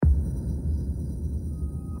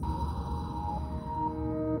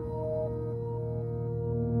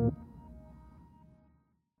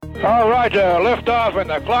All right, lift off and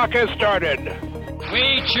the clock has started.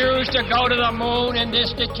 We choose to go to the moon in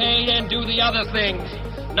this decade and do the other things,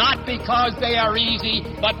 not because they are easy,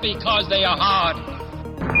 but because they are hard.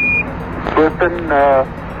 Houston,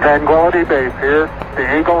 Tranquility Base here.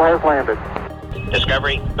 The Eagle has landed.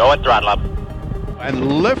 Discovery, go at throttle up. And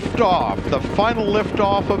liftoff, the final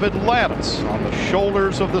liftoff of Atlantis on the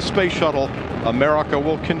shoulders of the space shuttle. America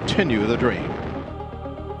will continue the dream.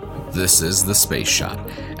 This is The Space Shot,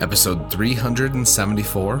 episode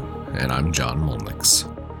 374, and I'm John Molnix.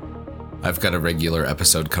 I've got a regular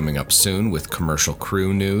episode coming up soon with commercial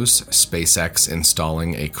crew news, SpaceX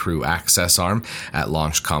installing a crew access arm at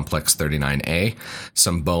Launch Complex 39A,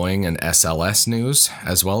 some Boeing and SLS news,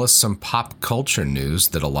 as well as some pop culture news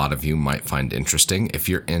that a lot of you might find interesting if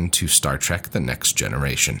you're into Star Trek: The Next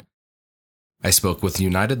Generation. I spoke with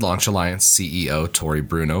United Launch Alliance CEO Tory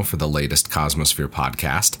Bruno for the latest Cosmosphere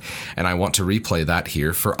podcast, and I want to replay that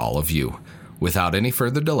here for all of you. Without any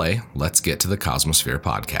further delay, let's get to the Cosmosphere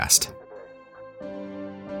podcast.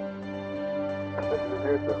 This is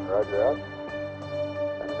Houston, roger out.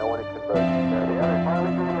 And no one is converting. They're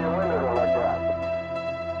finally getting your window, roger out.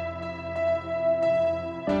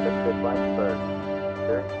 Let's get line start.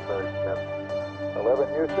 Steering start,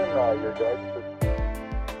 11 Houston, your guidance is...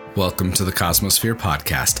 Welcome to the Cosmosphere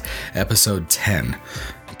podcast, episode 10.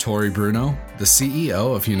 Tory Bruno, the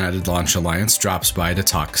CEO of United Launch Alliance, drops by to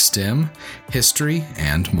talk STEM, history,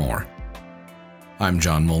 and more. I'm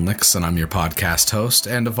John Molnix, and I'm your podcast host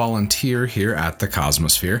and a volunteer here at the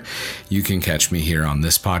Cosmosphere. You can catch me here on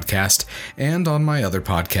this podcast and on my other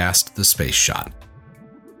podcast, The Space Shot.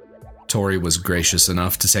 Tory was gracious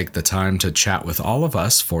enough to take the time to chat with all of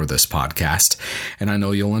us for this podcast, and I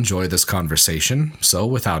know you'll enjoy this conversation, so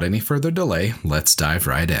without any further delay, let's dive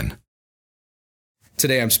right in.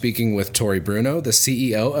 Today I'm speaking with Tory Bruno, the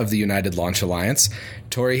CEO of the United Launch Alliance.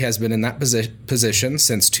 Tory has been in that position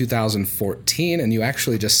since 2014, and you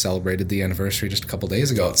actually just celebrated the anniversary just a couple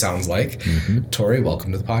days ago, it sounds like. Mm-hmm. Tory,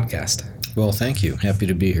 welcome to the podcast. Well, thank you. Happy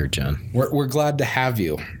to be here, John. We're glad to have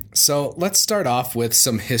you. So let's start off with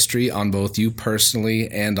some history on both you personally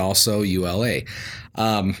and also ULA.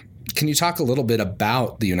 Can you talk a little bit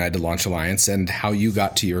about the United Launch Alliance and how you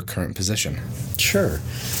got to your current position? Sure.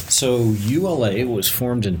 So ULA was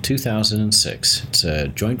formed in 2006. It's a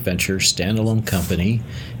joint venture, standalone company,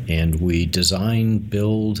 and we design,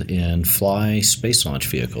 build, and fly space launch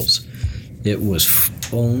vehicles. It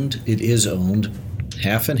is owned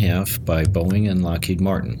half and half by Boeing and Lockheed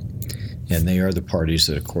Martin. And they are the parties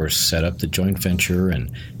that, of course, set up the joint venture, and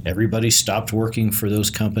everybody stopped working for those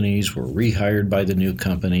companies, were rehired by the new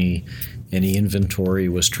company. Any inventory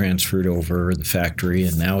was transferred over the factory,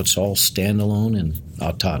 and now it's all standalone and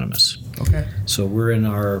autonomous. Okay. So we're in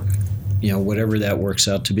our, whatever that works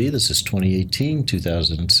out to be. This is 2018,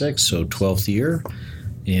 2006, so 12th year.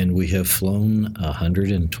 And we have flown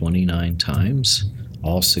 129 times,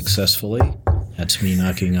 all successfully. That's me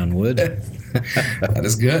knocking on wood. That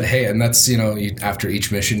is good. Hey, and that's, after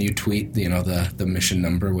each mission you tweet, the mission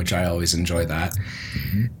number, which I always enjoy that.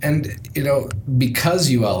 Mm-hmm. And, because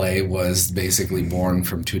ULA was basically born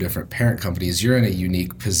from two different parent companies, you're in a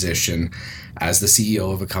unique position as the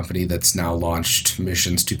CEO of a company that's now launched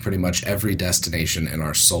missions to pretty much every destination in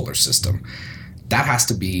our solar system. That has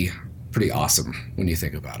to be pretty awesome when you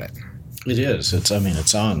think about it. It is. It's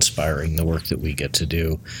awe-inspiring, the work that we get to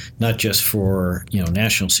do, not just for,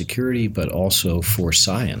 national security, but also for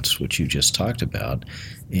science, which you just talked about.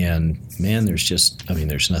 And man,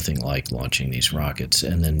 there's nothing like launching these rockets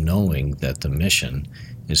and then knowing that the mission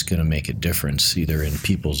is going to make a difference either in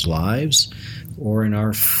people's lives or in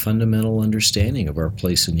our fundamental understanding of our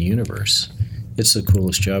place in the universe. It's the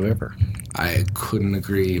coolest job ever. I couldn't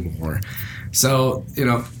agree more. So,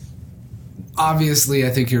 obviously, I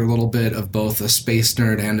think you're a little bit of both a space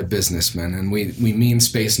nerd and a businessman, and we mean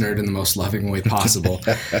space nerd in the most loving way possible.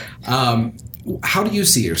 How do you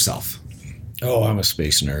see yourself? Oh, I'm a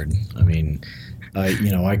space nerd.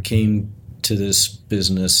 I came to this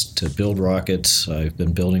business to build rockets. I've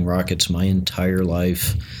been building rockets my entire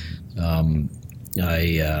life.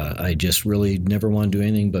 I just really never wanted to do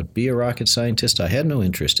anything but be a rocket scientist. I had no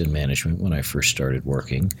interest in management when I first started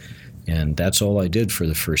working. And that's all I did for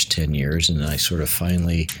the first 10 years. And I sort of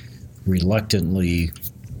finally, reluctantly,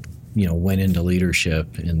 went into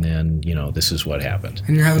leadership. And then, this is what happened.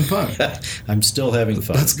 And you're having fun. I'm still having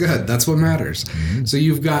fun. That's good. That's what matters. Mm-hmm. So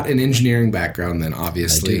you've got an engineering background then,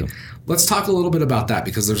 obviously. I do. Let's talk a little bit about that,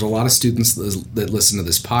 because there's a lot of students that listen to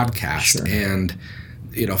this podcast. Sure. And,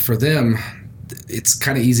 for them, it's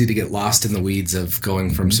kind of easy to get lost in the weeds of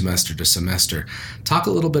going from semester to semester. Talk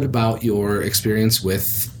a little bit about your experience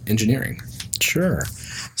with engineering. Sure.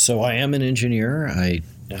 So I am an engineer. I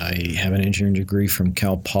have an engineering degree from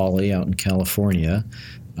Cal Poly out in California.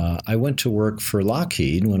 I went to work for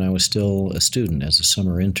Lockheed when I was still a student as a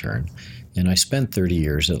summer intern, and I spent 30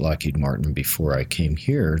 years at Lockheed Martin before I came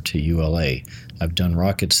here to ULA. I've done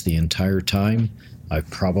rockets the entire time. I've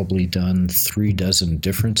probably done 36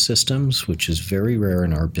 different systems, which is very rare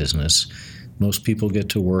in our business. Most people get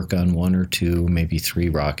to work on 1 or 2, maybe 3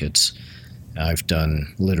 rockets. I've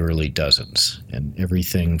done literally dozens, and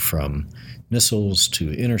everything from missiles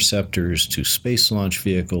to interceptors to space launch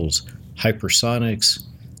vehicles, hypersonics,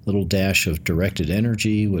 little dash of directed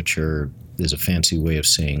energy, which is a fancy way of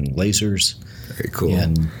saying lasers. Very cool.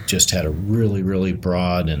 And just had a really, really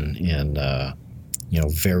broad and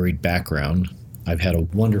varied background. I've had a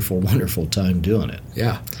wonderful, wonderful time doing it.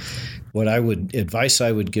 Yeah. Advice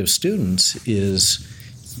I would give students is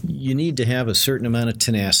you need to have a certain amount of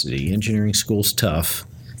tenacity. Engineering school's tough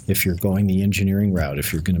if you're going the engineering route,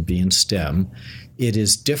 if you're going to be in STEM. It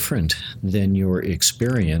is different than your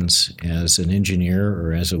experience as an engineer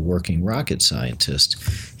or as a working rocket scientist.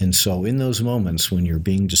 And so in those moments when you're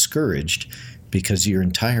being discouraged because your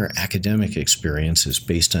entire academic experience is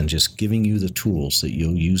based on just giving you the tools that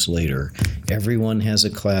you'll use later, everyone has a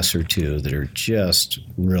class or 2 that are just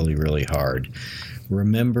really, really hard.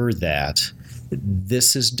 Remember that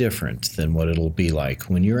this is different than what it'll be like.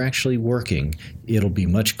 When you're actually working, it'll be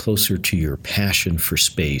much closer to your passion for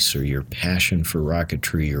space or your passion for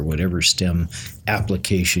rocketry or whatever STEM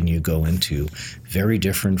application you go into. Very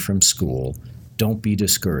different from school. Don't be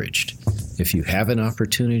discouraged. If you have an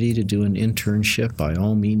opportunity to do an internship, by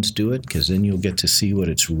all means do it, because then you'll get to see what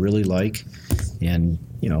it's really like and,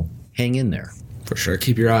 hang in there. For sure.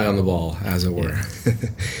 Keep your eye on the ball, as it were. Yeah.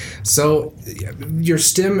 So your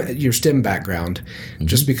STEM background,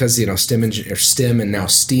 just because, STEM and now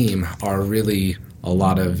STEAM are really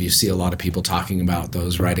you see a lot of people talking about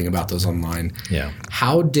those, writing about those online. Yeah.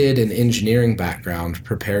 How did an engineering background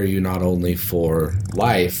prepare you not only for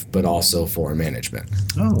life, but also for management?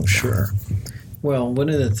 Oh, sure. Well, one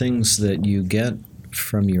of the things that you get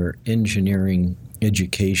from your engineering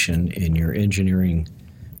education and your engineering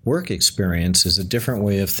work experience is a different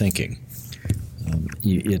way of thinking.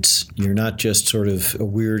 You're not just sort of a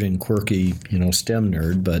weird and quirky, STEM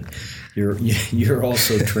nerd, but you're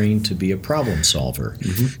also trained to be a problem solver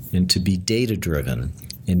and to be data driven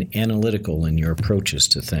and analytical in your approaches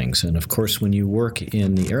to things. And of course, when you work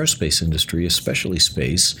in the aerospace industry, especially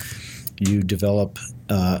space, you develop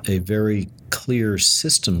a very clear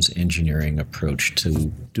systems engineering approach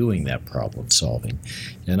to doing that problem solving.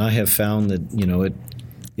 And I have found that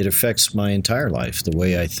it affects my entire life, the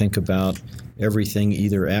way I think about everything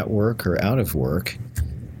either at work or out of work.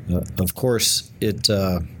 Of course, it's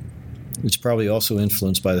probably also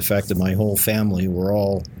influenced by the fact that my whole family, we're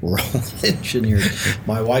all engineers.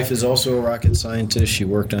 My wife is also a rocket scientist. She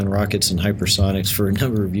worked on rockets and hypersonics for a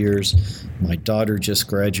number of years. My daughter just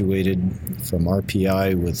graduated from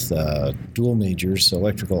RPI with dual majors,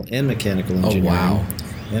 electrical and mechanical engineering. Oh, wow.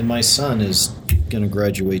 And my son is going to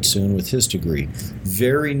graduate soon with his degree.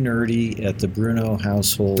 Very nerdy at the Bruno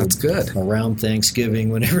household. That's good. Around Thanksgiving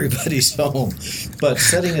when everybody's home. But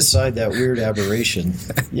setting aside that weird aberration,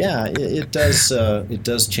 yeah, it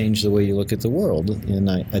does change the way you look at the world. And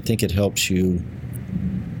I think it helps you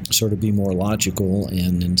sort of be more logical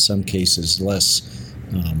and in some cases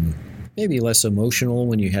maybe less emotional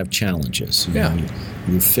when you have challenges.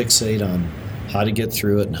 You fixate on how to get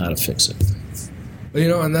through it and how to fix it.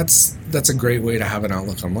 And that's a great way to have an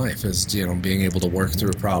outlook on life is, being able to work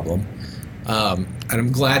through a problem. And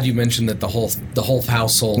I'm glad you mentioned that the whole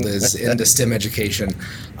household is into STEM education,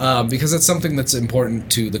 because it's something that's important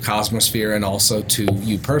to the Cosmosphere and also to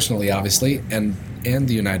you personally, obviously, and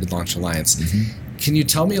the United Launch Alliance. Mm-hmm. Can you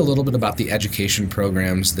tell me a little bit about the education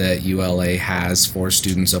programs that ULA has for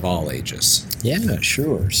students of all ages? Yeah,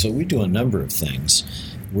 sure. So we do a number of things.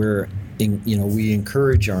 We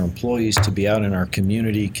encourage our employees to be out in our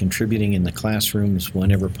community, contributing in the classrooms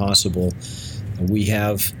whenever possible. We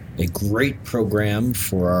have a great program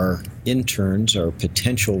for our interns, our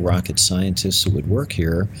potential rocket scientists who would work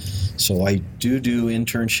here. So I do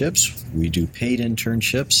internships. We do paid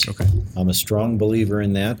internships. Okay. I'm a strong believer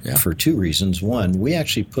in that for 2 reasons. One, we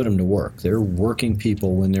actually put them to work. They're working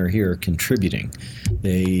people when they're here contributing.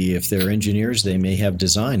 If they're engineers, they may have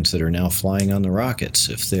designs that are now flying on the rockets.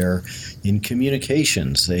 If they're in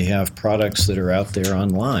communications, they have products that are out there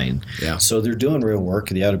online. Yeah. So they're doing real work.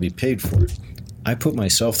 They ought to be paid for it. I put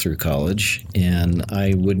myself through college, and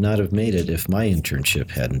I would not have made it if my internship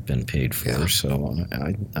hadn't been paid for. Yeah. So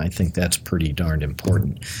I think that's pretty darned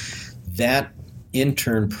important. That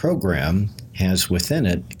intern program has within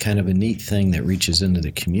it kind of a neat thing that reaches into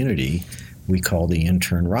the community we call the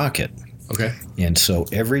intern rocket. Okay. And so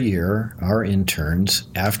every year, our interns,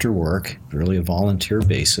 after work, really a volunteer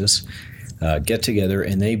basis, get together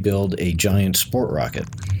and they build a giant sport rocket,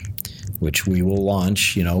 which we will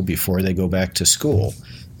launch, before they go back to school.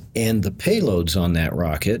 And the payloads on that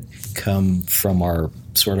rocket come from our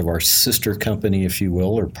sister company, if you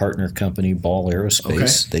will, or partner company, Ball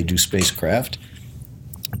Aerospace. Okay. They do spacecraft.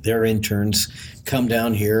 Their interns come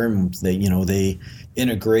down here and they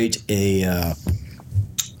integrate a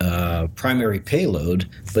primary payload,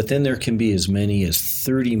 but then there can be as many as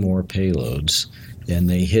 30 more payloads, and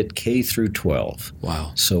they hit K through 12.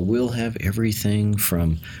 Wow. So we'll have everything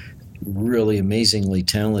from really amazingly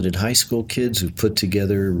talented high school kids who put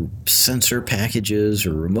together sensor packages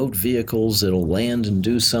or remote vehicles that'll land and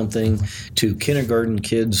do something to kindergarten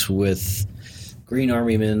kids with Green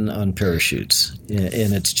Army men on parachutes.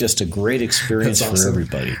 And it's just a great experience for awesome.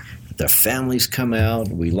 Everybody. The families come out,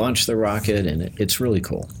 we launch the rocket, and it's really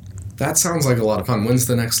cool. That sounds like a lot of fun. When's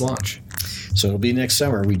the next launch? So it'll be next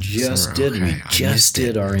summer. We just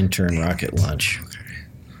did our intern rocket launch. Okay.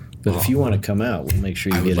 But if you want to come out, we'll make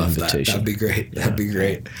sure you get an invitation. That'd be great. Yeah. That'd be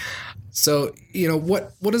great. So,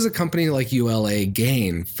 what does a company like ULA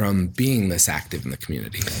gain from being this active in the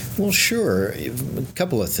community? Well, sure. A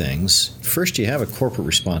couple of things. First, you have a corporate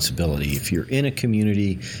responsibility. If you're in a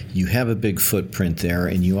community, you have a big footprint there,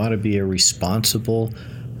 and you ought to be a responsible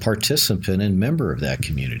participant and member of that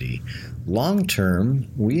community. Long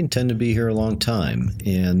term, we intend to be here a long time,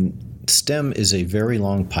 and STEM is a very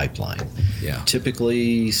long pipeline. Yeah.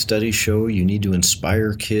 Typically, studies show you need to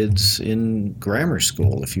inspire kids in grammar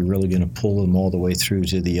school if you're really going to pull them all the way through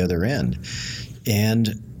to the other end. And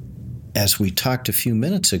as we talked a few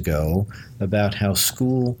minutes ago about how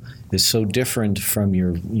school is so different from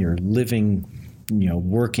your living,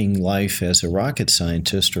 working life as a rocket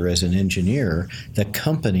scientist or as an engineer, that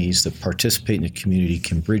companies that participate in the community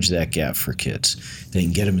can bridge that gap for kids. They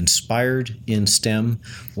can get them inspired in STEM,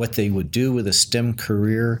 what they would do with a STEM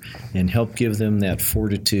career, and help give them that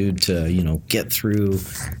fortitude to, get through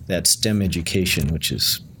that STEM education, which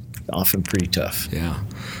is often pretty tough. Yeah.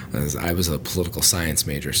 I was a political science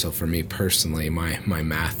major, so for me personally, my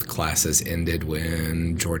math classes ended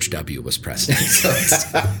when George W. was president. So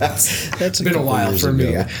it's been a while for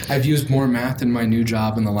me. I've used more math in my new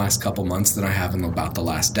job in the last couple months than I have in about the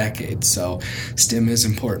last decade. So STEM is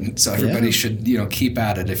important. So everybody should, keep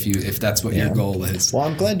at it if that's what your goal is. Well,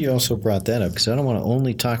 I'm glad you also brought that up, because I don't want to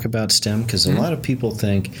only talk about STEM, because a lot of people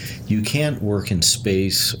think you can't work in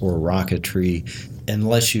space or rocketry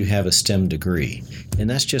unless you have a STEM degree. And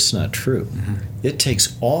that's just not true. Mm-hmm. It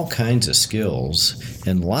takes all kinds of skills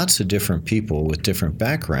and lots of different people with different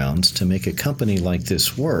backgrounds to make a company like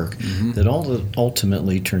this work that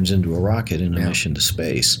ultimately turns into a rocket and a mission to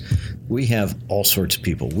space. We have all sorts of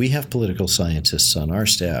people. We have political scientists on our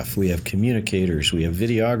staff. We have communicators. We have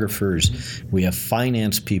videographers. We have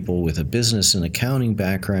finance people with a business and accounting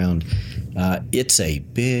background. It's a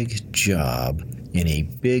big job in a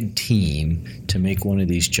big team to make one of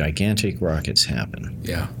these gigantic rockets happen.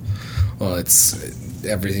 Yeah. Well, it's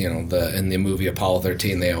everything, in the movie Apollo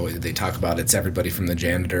 13, they talk about it's everybody from the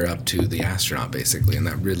janitor up to the astronaut, basically. And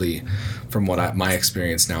that really, from what my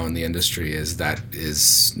experience now in the industry is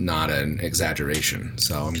not an exaggeration.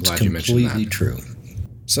 So I'm glad you mentioned that. It's completely true.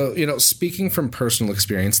 So, speaking from personal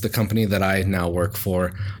experience, the company that I now work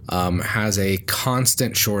for has a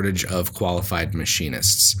constant shortage of qualified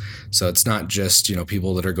machinists. So it's not just,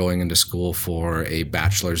 people that are going into school for a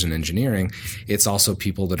bachelor's in engineering. It's also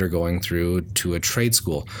people that are going through to a trade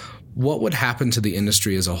school. What would happen to the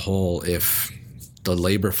industry as a whole if the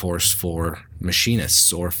labor force for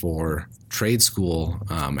machinists or for trade school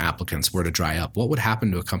applicants were to dry up? What would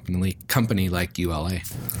happen to a company like ULA?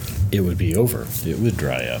 It would be over. It would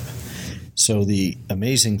dry up. So the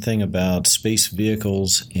amazing thing about space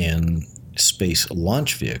vehicles and space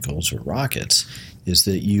launch vehicles or rockets is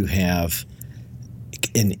that you have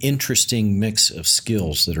an interesting mix of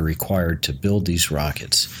skills that are required to build these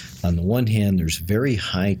rockets. On the one hand, there's very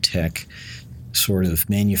high-tech sort of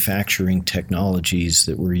manufacturing technologies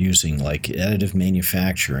that we're using, like additive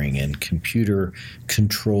manufacturing and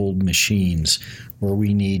computer-controlled machines, where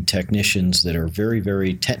we need technicians that are very,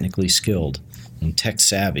 very technically skilled and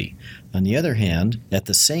tech-savvy. On the other hand, at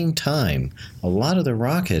the same time, a lot of the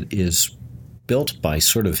rocket is built by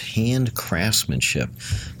sort of hand craftsmanship.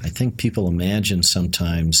 I think people imagine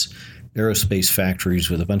sometimes aerospace factories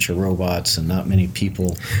with a bunch of robots and not many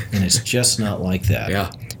people, and it's just not like that.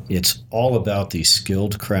 Yeah. It's all about these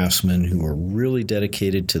skilled craftsmen who are really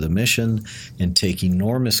dedicated to the mission and take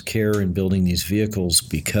enormous care in building these vehicles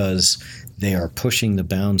because they are pushing the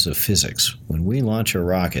bounds of physics. When we launch a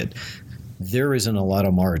rocket, there isn't a lot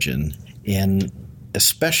of margin, and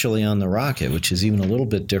especially on the rocket, which is even a little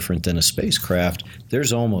bit different than a spacecraft,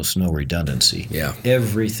 there's almost no redundancy. Yeah.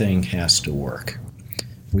 Everything has to work.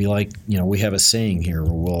 We have a saying here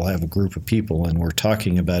where we'll have a group of people and we're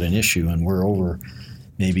talking about an issue and we're over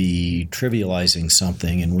maybe trivializing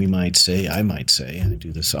something, and I might say, I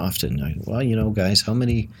do this often, guys, how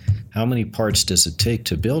many parts does it take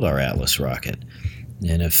to build our Atlas rocket?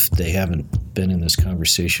 And if they haven't been in this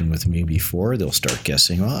conversation with me before, they'll start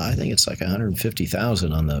guessing, well, I think it's like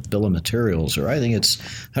 150,000 on the bill of materials, or I think it's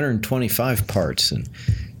 125 parts. And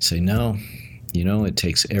say, no, it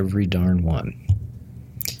takes every darn one.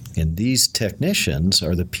 And these technicians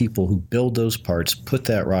are the people who build those parts, put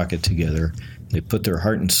that rocket together. They put their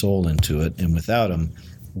heart and soul into it. And without them,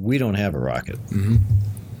 we don't have a rocket. Mm-hmm.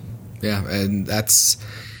 Yeah, and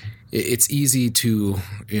it's easy to,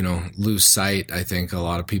 lose sight. I think a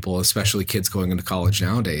lot of people, especially kids going into college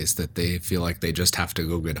nowadays, that they feel like they just have to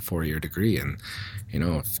go get a 4-year degree. And,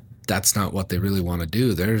 if that's not what they really want to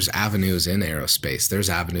do, there's avenues in aerospace. There's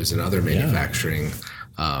avenues in other manufacturing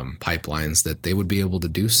pipelines that they would be able to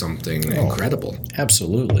do something incredible.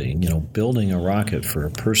 Absolutely. Building a rocket for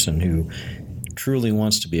a person who truly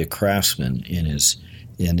wants to be a craftsman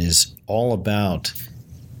and is all about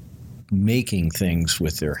making things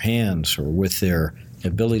with their hands or with their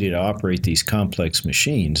ability to operate these complex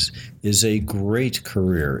machines is a great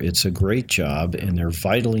career. It's a great job, and they're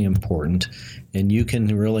vitally important. And you can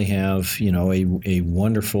really have, a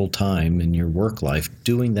wonderful time in your work life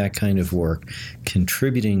doing that kind of work,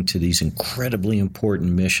 contributing to these incredibly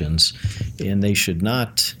important missions. And they should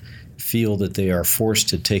not feel that they are forced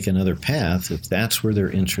to take another path if that's where their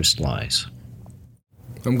interest lies.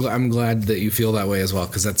 I'm glad that you feel that way as well,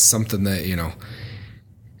 because that's something that,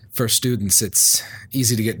 for students, it's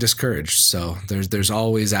easy to get discouraged. So there's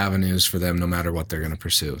always avenues for them no matter what they're going to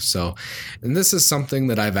pursue. So, and this is something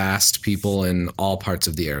that I've asked people in all parts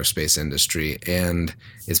of the aerospace industry, and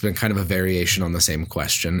it's been kind of a variation on the same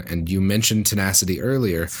question. And you mentioned tenacity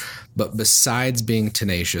earlier, but besides being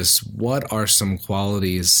tenacious, what are some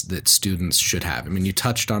qualities that students should have? I mean, you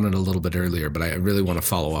touched on it a little bit earlier, but I really want to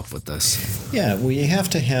follow up with this. Yeah, well, you have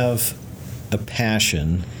to have a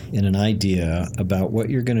passion and an idea about what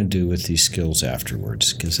you're going to do with these skills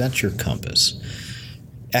afterwards, because that's your compass.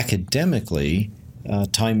 Academically,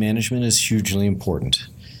 time management is hugely important.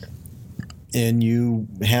 And you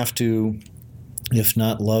have to, if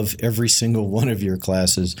not love every single one of your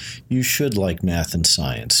classes, you should like math and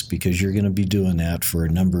science, because you're going to be doing that for a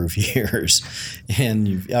number of years. And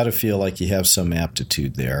you've got to feel like you have some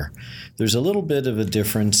aptitude there. There's a little bit of a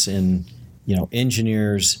difference in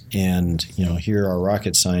engineers and, here are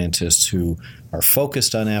rocket scientists who are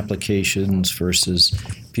focused on applications versus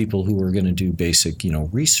people who are going to do basic,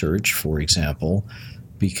 research, for example,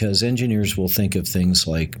 because engineers will think of things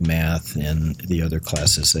like math and the other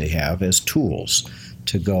classes they have as tools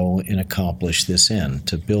to go and accomplish this end,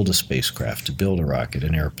 to build a spacecraft, to build a rocket,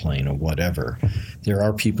 an airplane, or whatever. There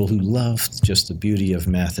are people who love just the beauty of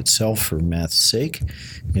math itself for math's sake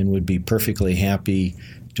and would be perfectly happy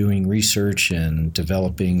doing research and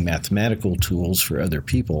developing mathematical tools for other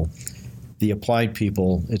people. The applied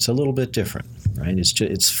people, it's a little bit different, right?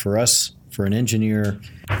 It's for us, for an engineer,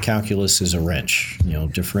 calculus is a wrench.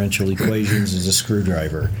 Differential equations is a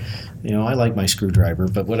screwdriver. I like my screwdriver,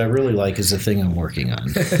 but what I really like is the thing I'm working on.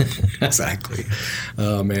 Exactly.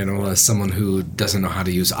 Oh, man, well, as someone who doesn't know how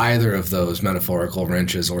to use either of those metaphorical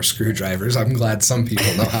wrenches or screwdrivers, I'm glad some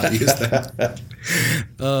people know how to use that.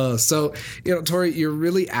 So, Tory, you're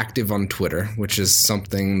really active on Twitter, which is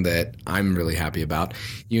something that I'm really happy about.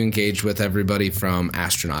 You engage with everybody from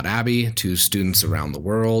Astronaut Abby to students around the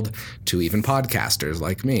world to even podcasters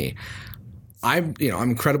like me. I'm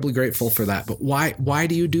incredibly grateful for that. But why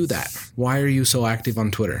do you do that? Why are you so active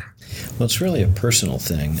on Twitter? Well, it's really a personal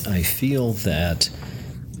thing. I feel that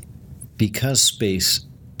because space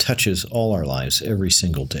touches all our lives every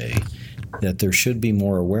single day, that there should be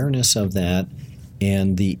more awareness of that,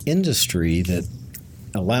 and the industry that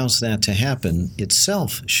allows that to happen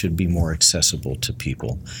itself should be more accessible to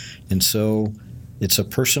people. And so it's a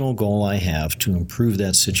personal goal I have to improve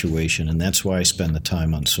that situation, and that's why I spend the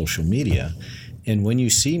time on social media. And when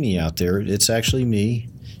you see me out there, it's actually me.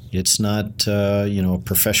 It's not, a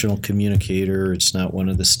professional communicator. It's not one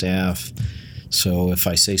of the staff. So if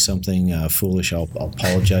I say something foolish, I'll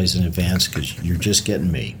apologize in advance, because you're just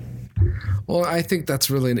getting me. Well, I think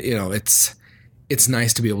that's really, it's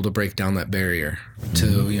nice to be able to break down that barrier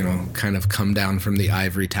to, you know, kind of come down from the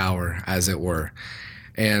ivory tower, as it were.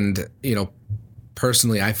 And, you know,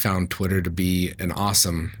 personally, I found Twitter to be an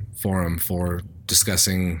awesome forum for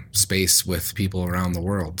discussing space with people around the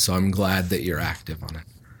world. So I'm glad that you're active on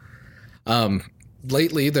it.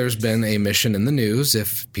 Lately, there's been a mission in the news,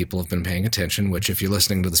 if people have been paying attention, which if you're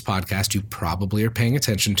listening to this podcast, you probably are paying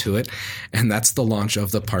attention to it, and that's the launch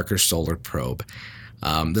of the Parker Solar Probe.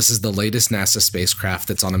 This is the latest NASA spacecraft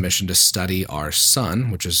that's on a mission to study our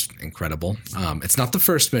sun, which is incredible. It's not the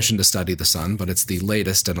first mission to study the sun, but it's the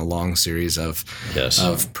latest in a long series of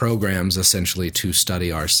programs, essentially, to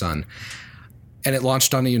study our sun. And it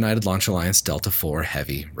launched on a United Launch Alliance Delta IV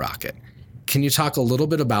Heavy rocket. Can you talk a little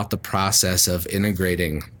bit about the process of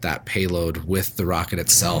integrating that payload with the rocket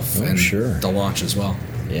itself and the launch as well?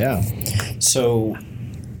 Yeah. So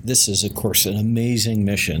this is, of course, an amazing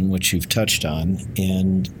mission, which you've touched on,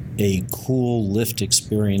 and a cool lift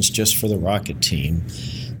experience just for the rocket team.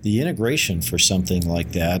 The integration for something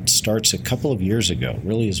like that starts a couple of years ago,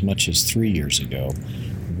 really as much as 3 years ago,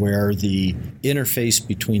 where the interface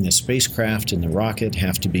between the spacecraft and the rocket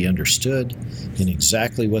have to be understood and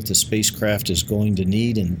exactly what the spacecraft is going to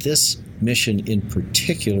need. And this mission in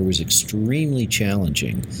particular was extremely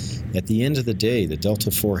challenging. At the end of the day, the Delta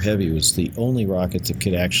IV Heavy was the only rocket that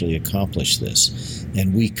could actually accomplish this.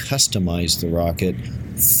 And we customized the rocket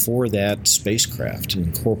for that spacecraft,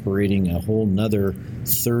 incorporating a whole nother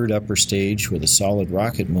third upper stage with a solid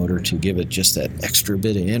rocket motor to give it just that extra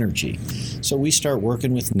bit of energy. So we start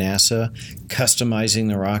working with NASA, customizing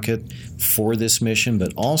the rocket for this mission,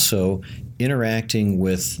 but also interacting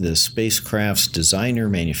with the spacecraft's designer,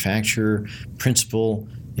 manufacturer, principal,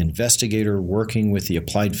 investigator, working with the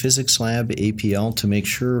Applied Physics Lab, APL, to make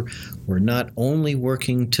sure we're not only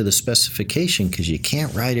working to the specification, because you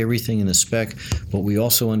can't write everything in the spec, but we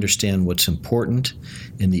also understand what's important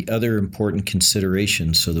and the other important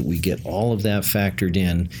considerations so that we get all of that factored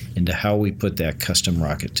in into how we put that custom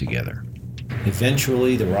rocket together.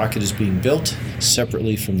 Eventually, the rocket is being built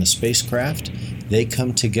separately from the spacecraft. They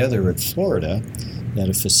come together at Florida at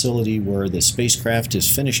a facility where the spacecraft is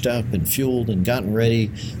finished up and fueled and gotten ready.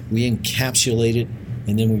 We encapsulate it,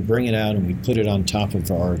 and then we bring it out and we put it on top of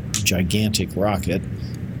our gigantic rocket.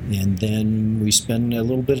 And then we spend a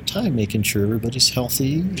little bit of time making sure everybody's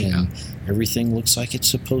healthy and everything looks like it's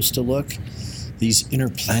supposed to look. These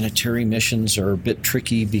interplanetary missions are a bit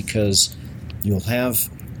tricky because you'll have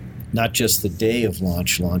not just the day of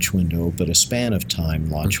launch window, but a span of time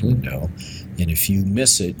launch window. And if you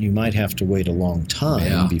miss it, you might have to wait a long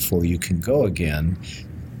time before you can go again.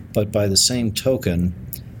 But by the same token,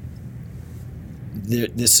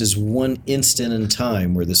 this is one instant in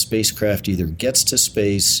time where the spacecraft either gets to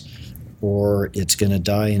space or it's going to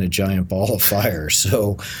die in a giant ball of fire.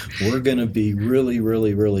 So we're going to be really,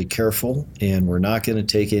 really, really careful, and we're not going to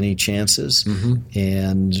take any chances,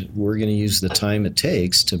 and we're going to use the time it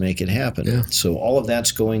takes to make it happen. Yeah. So all of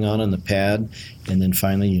that's going on the pad, and then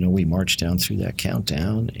finally, we march down through that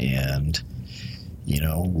countdown, and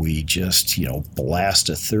we just, blast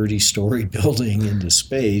a 30-story building into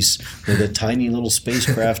space with a tiny little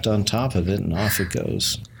spacecraft on top of it, and off it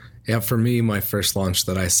goes. Yeah, for me, my first launch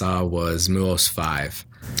that I saw was MUOS 5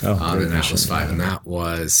 on Atlas 5, and that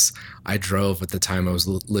was, I drove at the time, I was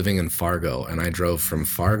living in Fargo, and I drove from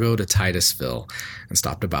Fargo to Titusville and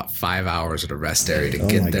stopped about 5 hours at a rest area to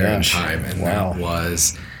get there in time, and that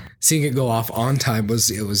was, seeing it go off on time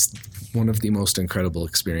it was one of the most incredible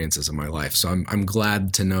experiences of my life. So I'm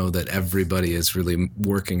glad to know that everybody is really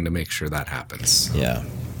working to make sure that happens. Yeah,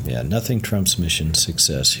 nothing trumps mission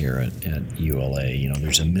success here at ULA.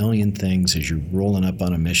 There's a million things as you're rolling up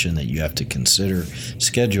on a mission that you have to consider,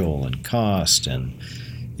 schedule and cost and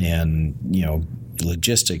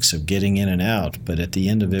logistics of getting in and out. But at the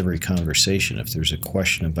end of every conversation, if there's a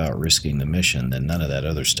question about risking the mission, then none of that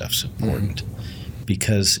other stuff's important.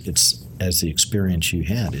 Because it's, as the experience you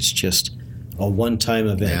had, it's just a one-time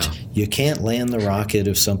event. Yeah. You can't land the rocket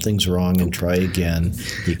if something's wrong and try again.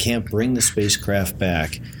 You can't bring the spacecraft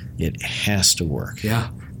back. It has to work.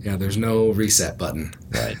 Yeah, there's no reset button.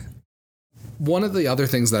 Right. One of the other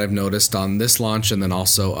things that I've noticed on this launch, and then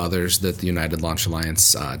also others that the United Launch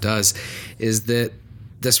Alliance does, is that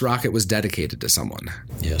this rocket was dedicated to someone.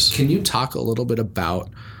 Yes. Can you talk a little bit about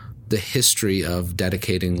the history of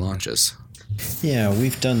dedicating launches? Yeah,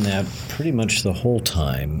 we've done that pretty much the whole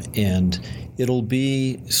time, and it'll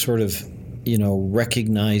be sort of,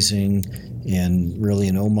 recognizing and really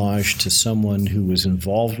an homage to someone who was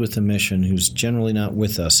involved with the mission, who's generally not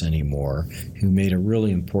with us anymore, who made a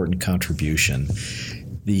really important contribution.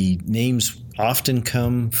 The names often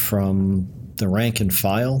come from the rank and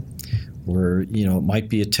file. where, it might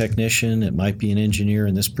be a technician, it might be an engineer.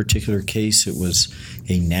 In this particular case, it was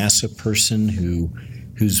a NASA person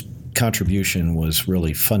whose contribution was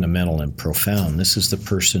really fundamental and profound. This is the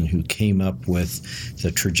person who came up with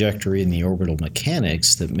the trajectory and the orbital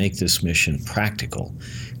mechanics that make this mission practical.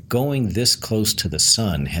 Going this close to the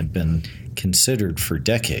sun had been considered for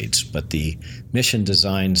decades, but the mission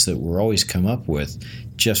designs that were always come up with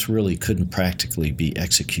just really couldn't practically be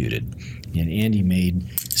executed. And Andy made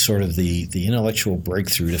sort of the intellectual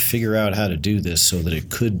breakthrough to figure out how to do this so that it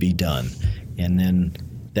could be done. And then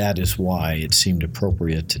that is why it seemed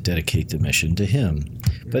appropriate to dedicate the mission to him.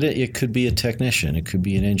 But it could be a technician, it could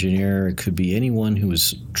be an engineer, it could be anyone who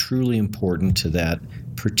is truly important to that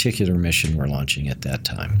particular mission we're launching at that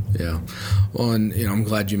time. Yeah. Well, and I'm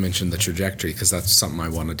glad you mentioned the trajectory, because that's something I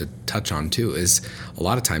wanted to touch on too, is a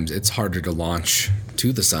lot of times it's harder to launch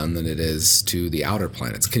to the sun than it is to the outer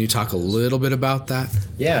planets. Can you talk a little bit about that?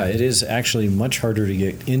 Yeah, it is actually much harder to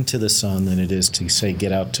get into the sun than it is to, say,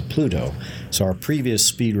 get out to Pluto. So our previous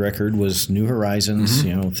speed record was New Horizons,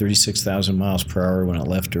 36,000 miles per hour when it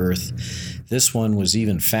left Earth. This one was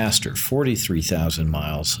even faster, 43,000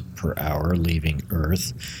 miles per hour leaving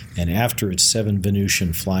Earth. And after its 7 Venusian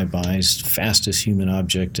flybys, fastest human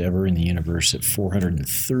object ever in the universe at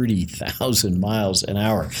 430,000 miles an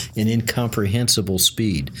hour, an incomprehensible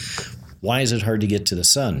speed. Why is it hard to get to the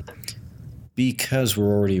sun? Because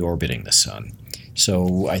we're already orbiting the sun.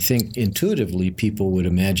 So I think intuitively people would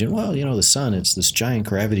imagine, well, the sun, it's this giant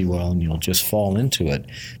gravity well and you'll just fall into it.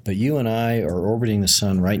 But you and I are orbiting the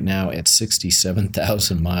sun right now at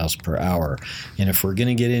 67,000 miles per hour. And if we're going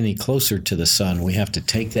to get any closer to the sun, we have to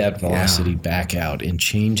take that velocity back out and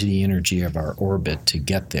change the energy of our orbit to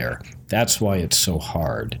get there. That's why it's so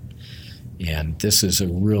hard. And this is a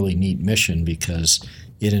really neat mission because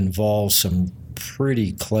it involves some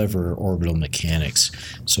pretty clever orbital mechanics.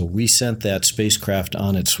 So we sent that spacecraft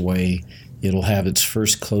on its way. It'll have its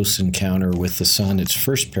first close encounter with the sun, its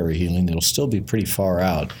first perihelion. It'll still be pretty far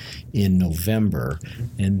out in November.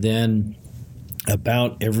 And then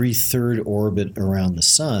about every third orbit around the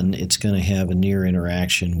sun, it's going to have a near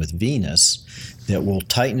interaction with Venus that will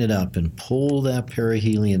tighten it up and pull that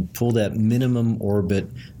perihelion, pull that minimum orbit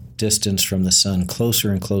distance from the sun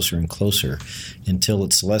closer and closer and closer until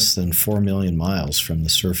it's less than 4 million miles from the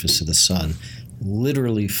surface of the sun,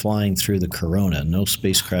 literally flying through the corona. No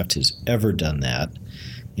spacecraft has ever done that,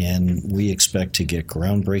 and we expect to get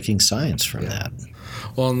groundbreaking science from that.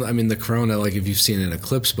 Well, I mean, the corona, like if you've seen an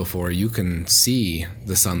eclipse before, you can see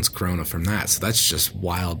the sun's corona from that. So that's just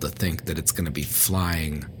wild to think that it's going to be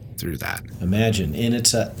flying through that. Imagine, and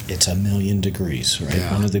it's a million degrees, right?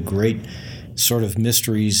 Yeah. One of the great sort of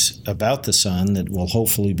mysteries about the sun that will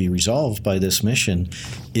hopefully be resolved by this mission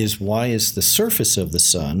is why is the surface of the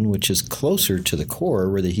sun, which is closer to the core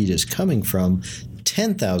where the heat is coming from,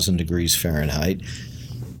 10,000 degrees Fahrenheit,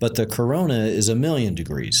 but the corona is 1,000,000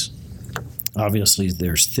 degrees. Obviously,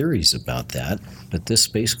 there's theories about that, but this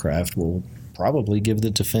spacecraft will probably give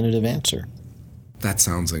the definitive answer. That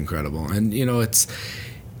sounds incredible. And,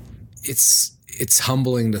 it's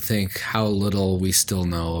humbling to think how little we still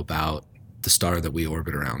know about the star that we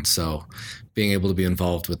orbit around. So being able to be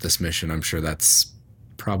involved with this mission, I'm sure that's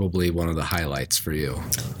probably one of the highlights for you.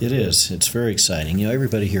 It is. It's very exciting.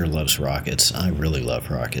 Everybody here loves rockets. I really love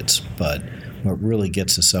rockets. But what really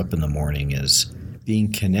gets us up in the morning is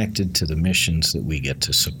being connected to the missions that we get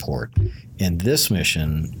to support. And this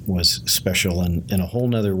mission was special in a whole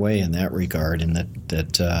nother way in that regard, in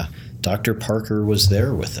that Dr. Parker was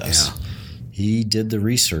there with us. Yeah. He did the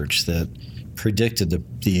research that predicted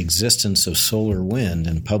the existence of solar wind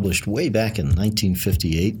and published way back in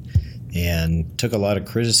 1958 and took a lot of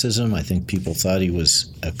criticism. I think people thought he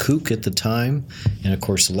was a kook at the time. And, of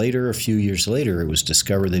course, later, a few years later, it was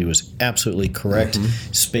discovered that he was absolutely correct.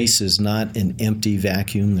 Mm-hmm. Space is not an empty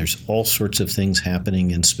vacuum. There's all sorts of things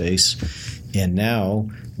happening in space. And now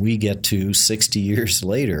we get to, 60 years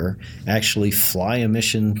later, actually fly a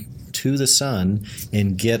mission to the sun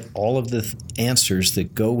and get all of the answers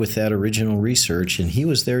that go with that original research. And he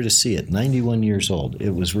was there to see it, 91 years old.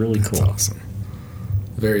 It was really cool. That's awesome.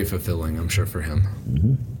 Very fulfilling, I'm sure, for him.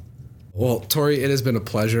 Mm-hmm. Well, Tory, it has been a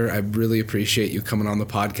pleasure. I really appreciate you coming on the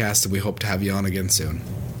podcast, and we hope to have you on again soon.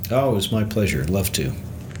 Oh, it was my pleasure. Love to.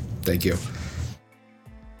 Thank you.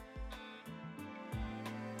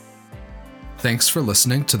 Thanks for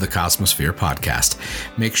listening to the Cosmosphere podcast.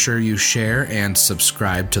 Make sure you share and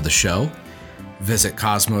subscribe to the show. Visit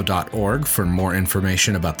cosmo.org for more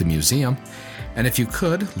information about the museum. And if you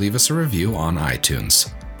could, leave us a review on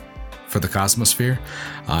iTunes. For the Cosmosphere,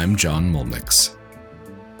 I'm John Mulnix.